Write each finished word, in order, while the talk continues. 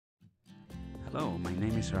Hello, my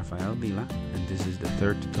name is Rafael Vila, and this is the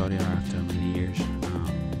third tutorial after many years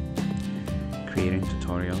creating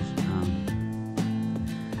tutorials.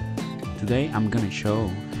 Today I'm gonna show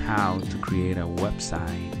how to create a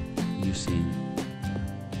website using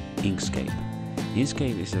Inkscape.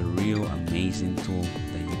 Inkscape is a real amazing tool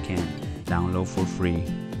that you can download for free,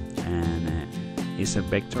 and it's a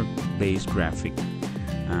vector-based graphic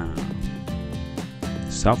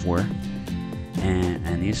software,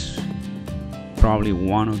 and it's probably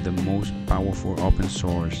one of the most powerful open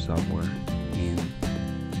source software in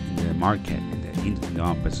the market, in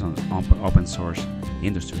the open source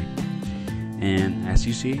industry. And as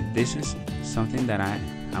you see, this is something that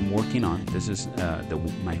I'm working on. This is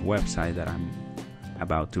my website that I'm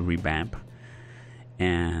about to revamp,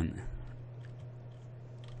 and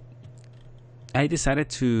I decided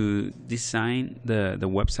to design the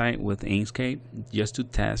website with Inkscape just to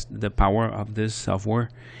test the power of this software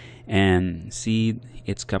and see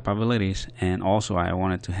its capabilities. And also I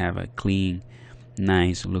wanted to have a clean,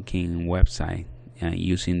 nice looking website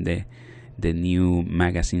using the new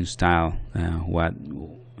magazine style, what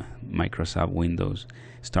Microsoft Windows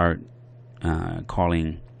start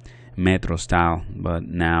calling Metro style, but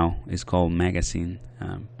now it's called magazine,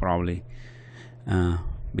 probably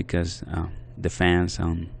because the fans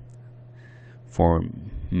for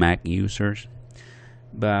Mac users.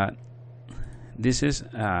 But this is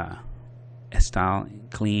a style,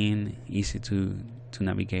 clean, easy to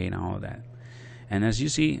navigate, and all that. And as you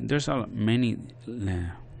see, there's many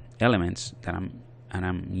elements that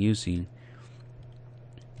I'm using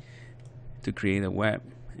to create a web.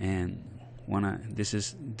 And this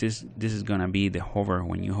is gonna be the hover.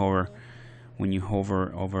 When you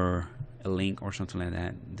hover over a link or something like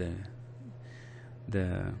that,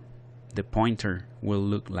 the pointer will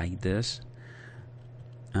look like this.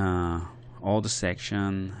 All the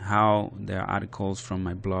section, how the articles from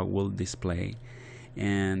my blog will display.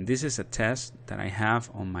 And this is a test that I have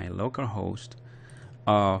on my local host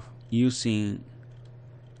of using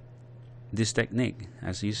this technique.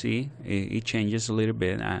 As you see, it changes a little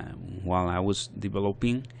bit. While I was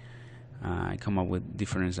developing, I come up with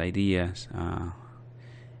different ideas,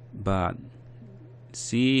 but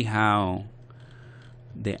see how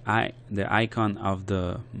the icon of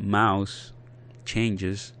the mouse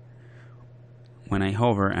changes when I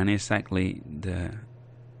hover, and exactly the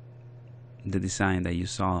design that you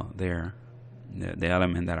saw there, the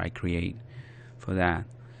element that I create for that.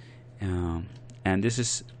 And this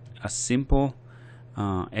is a simple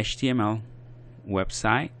HTML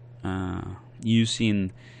website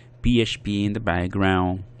using PHP in the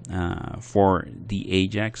background for the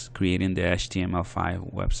Ajax, creating the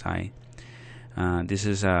HTML5 website. This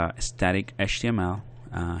is a static HTML.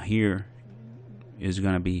 Here is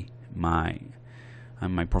gonna be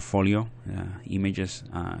my portfolio, images,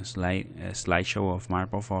 slideshow of my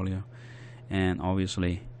portfolio, and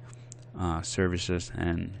obviously services,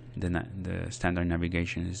 and the standard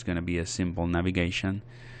navigation is going to be a simple navigation.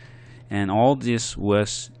 And all this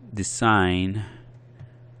was designed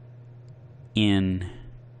in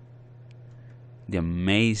the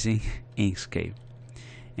amazing Inkscape,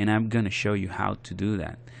 and I'm going to show you how to do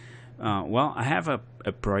that. Well, I have a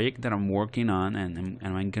project that I'm working on, and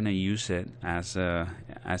I'm gonna use it as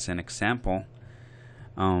an example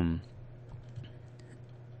to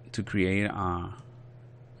create our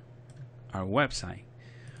website.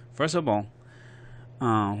 First of all,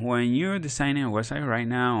 when you're designing a website right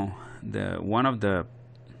now, one of the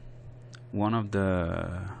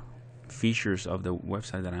features of the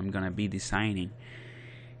website that I'm gonna be designing,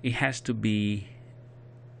 it has to be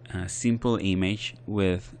a simple image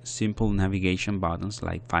with simple navigation buttons,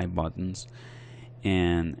 like 5 buttons,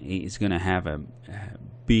 and it's gonna have a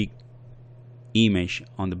big image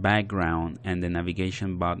on the background, and the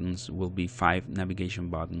navigation buttons will be 5 navigation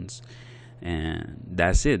buttons, and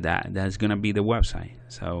that's it. That's gonna be the website.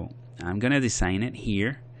 So I'm gonna design it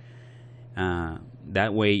here.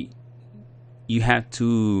 That way you have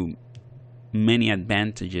too many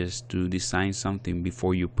advantages to design something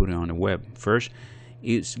before you put it on the web. First,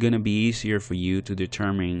 it's gonna be easier for you to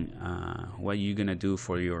determine what you're gonna do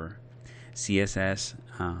for your CSS,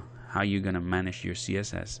 how you're gonna manage your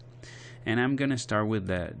CSS. And I'm gonna start with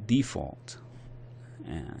the default,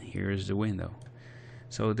 and here's the window.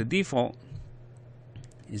 So the default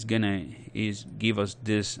is give us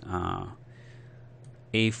this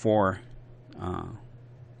A4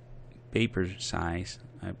 paper size.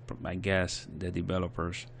 I guess the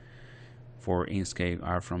developers for Inkscape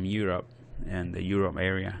are from Europe and the Europe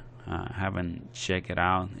area. Haven't checked it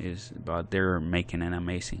out, but they're making an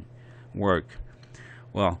amazing work.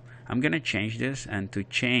 Well, I'm gonna change this, and to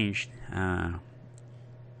change the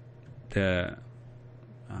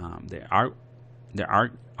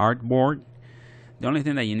artboard, the only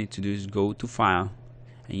thing that you need to do is go to File,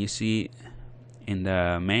 and you see in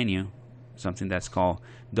the menu something that's called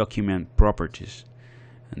Document Properties.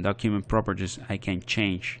 And Document Properties, I can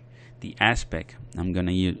change the aspect. I'm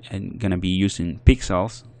gonna be using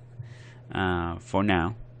pixels for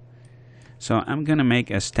now. So I'm gonna make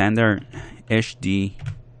a standard HD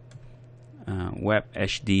web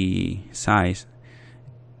HD size,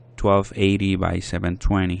 1280 by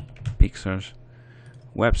 720 pixels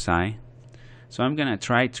website. So I'm gonna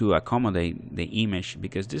try to accommodate the image,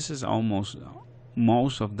 because this is almost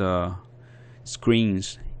most of the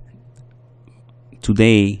screens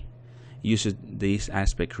today uses these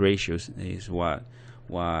aspect ratios. Is what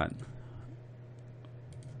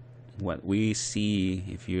we see.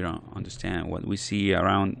 If you don't understand what we see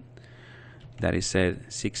around, that is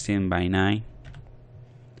said 16 by 9.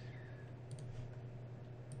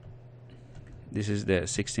 This is the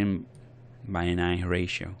 16 by 9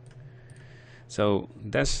 ratio. So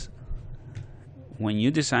that's when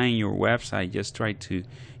you design your website, just try to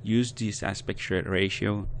use this aspect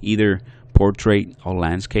ratio, either portrait or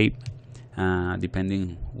landscape,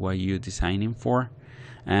 depending what you're designing for,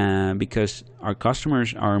 because our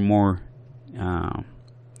customers are more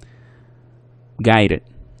guided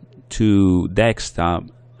to desktop.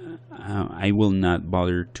 I will not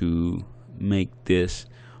bother to make this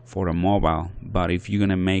for a mobile, but if you're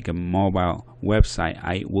gonna make a mobile website,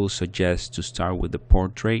 I will suggest to start with the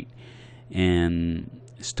portrait and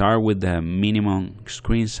start with the minimum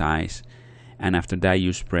screen size, and after that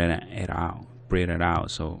you spread it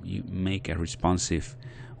out so you make a responsive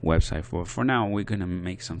website. For now, we're gonna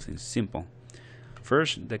make something simple.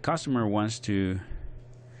 First, the customer wants to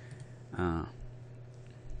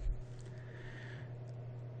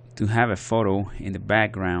have a photo in the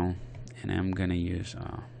background, and I'm gonna use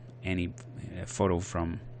any photo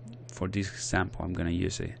for this example. I'm gonna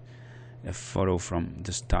use a photo from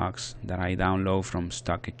the stocks that I download from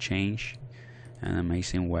Stock Exchange, an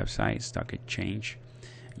amazing website, Stock Exchange.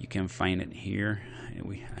 You can find it here.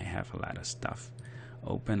 I have a lot of stuff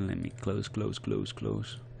open. Let me close.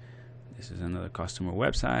 This is another customer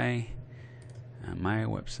website, my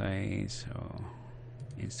website. So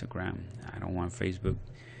Instagram, I don't want Facebook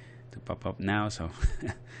to pop up now, so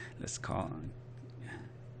let's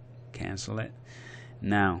cancel it.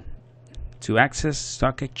 Now, to access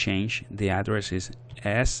Stock Exchange, the address is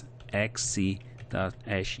sxc.su.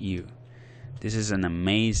 This is an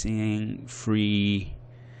amazing free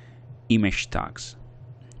image stocks,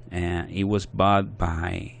 and it was bought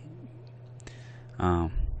by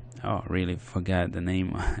really forgot the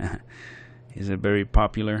name. It's a very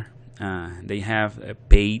popular. They have a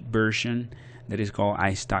paid version that is called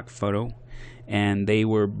iStock Photo, and they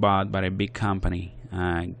were bought by a big company,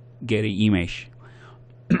 Getty Image.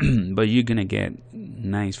 But you're gonna get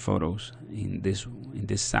nice photos in this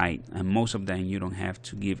site, and most of them you don't have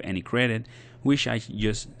to give any credit, which I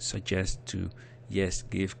just suggest to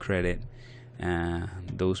give credit.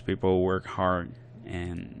 Those people work hard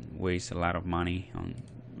and waste a lot of money on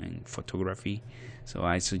photography, so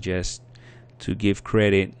I suggest to give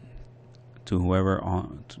credit to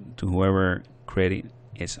whoever credit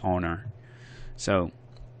is honor. So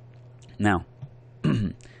now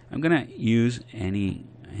I'm gonna use any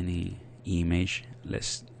image.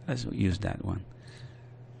 Let's use that one,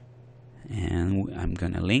 and I'm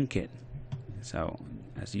gonna link it. So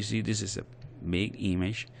as you see, this is a big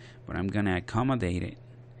image, but I'm gonna accommodate it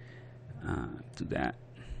to that.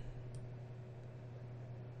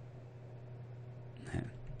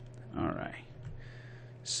 All right,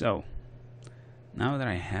 so now that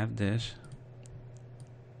I have this,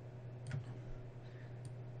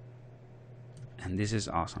 and this is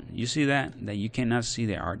awesome. You see that you cannot see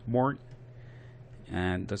the artboard,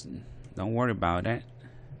 and don't worry about it.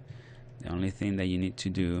 The only thing that you need to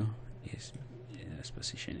do is let's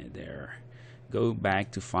position it there. Go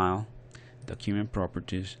back to File, Document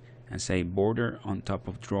Properties, and say Border on top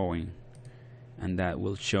of Drawing, and that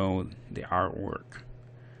will show the artboard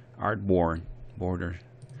border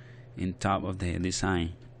in top of the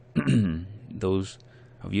design. Those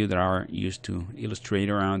of you that are used to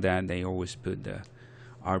Illustrator around that, they always put the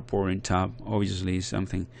artboard in top. Obviously,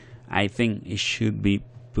 something I think it should be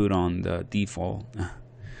put on the default.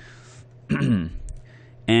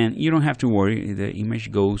 And you don't have to worry, the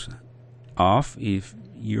image goes off if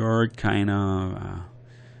you're kind of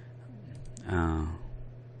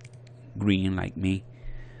green like me.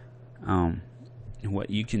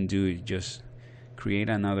 What you can do is just create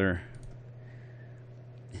another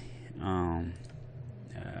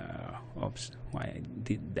oops, why I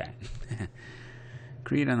did that.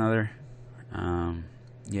 Create another,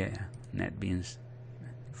 yeah, NetBeans,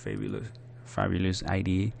 fabulous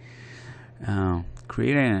IDE.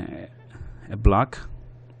 Create a block,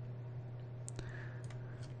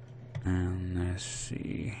 and let's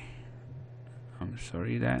see, I'm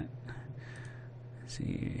sorry that, let's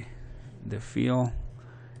see, the fill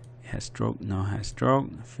has stroke, no has stroke,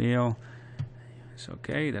 fill, it's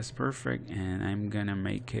okay, that's perfect, and I'm gonna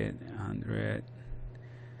make it 100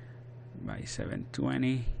 by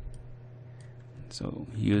 720. So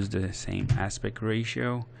use the same aspect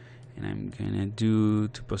ratio, and I'm gonna do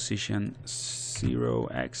to position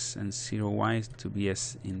 0x and 0y to be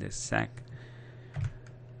as in the exact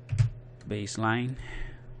baseline.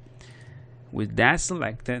 With that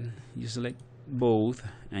selected, you select both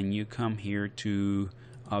and you come here to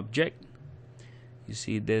object. You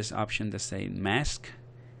see this option that say mask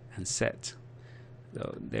and set.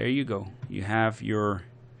 So there you go, you have your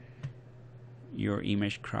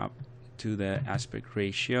image crop to the aspect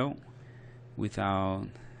ratio without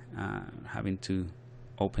having to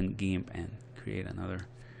open GIMP and create another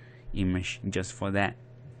image just for that.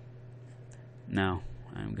 Now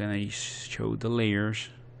I'm gonna show the layers,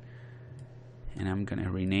 and I'm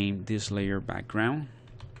gonna rename this layer background.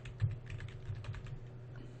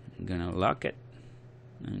 I'm gonna lock it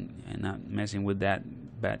and not messing with that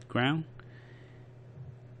background,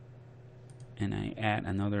 and I add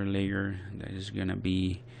another layer that is gonna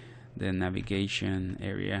be the navigation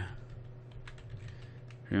area.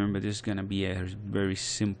 Remember, this is gonna be a very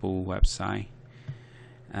simple website.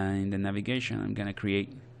 In the navigation, I'm going to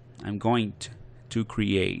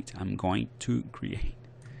create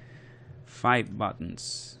 5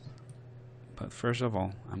 buttons. But first of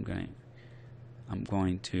all, I'm going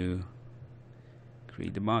to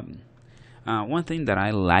create the button. One thing that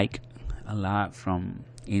I like a lot from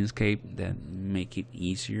Inkscape that make it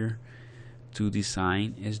easier to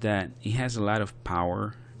design is that it has a lot of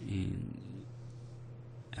power, and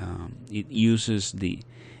it uses the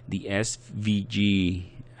SVG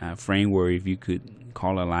framework, if you could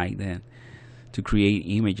call it like that, to create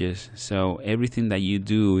images. So everything that you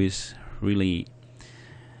do is really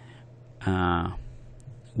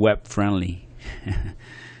web friendly.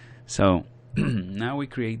 So now we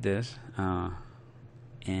create this,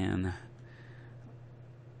 and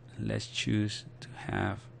let's choose to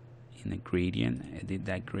have in a gradient, edit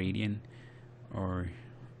that gradient, or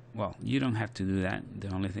well, you don't have to do that. The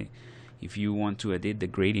only thing, if you want to edit the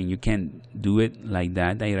gradient, you can do it like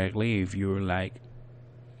that directly if you're like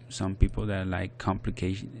some people that like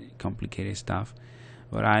complicated stuff,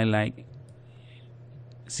 but I like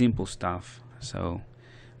simple stuff. So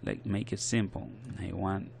like, make it simple. I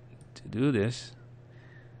want to do this,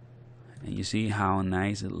 and you see how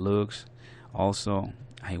nice it looks. Also,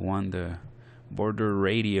 I want the border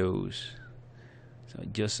radius, so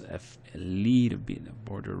just a little bit of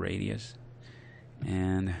border radius,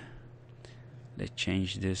 and let's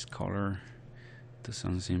change this color to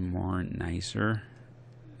something more nicer,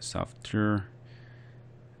 softer,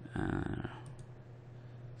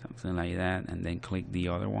 something like that, and then click the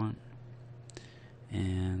other one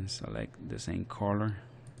and select the same color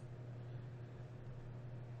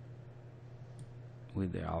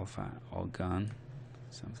with the alpha all gone.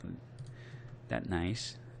 Something that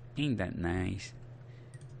nice. Ain't that nice?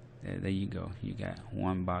 There you go, you got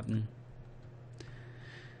one button.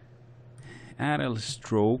 Add a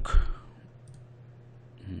stroke,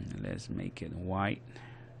 let's make it white.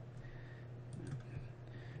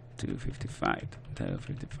 255,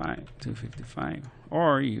 255, 255,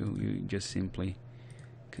 or you just simply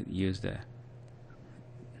could use the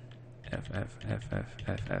FF.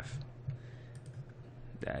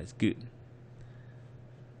 That's good.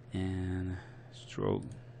 And stroke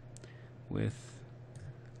width,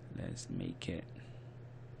 let's make it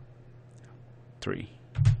 3.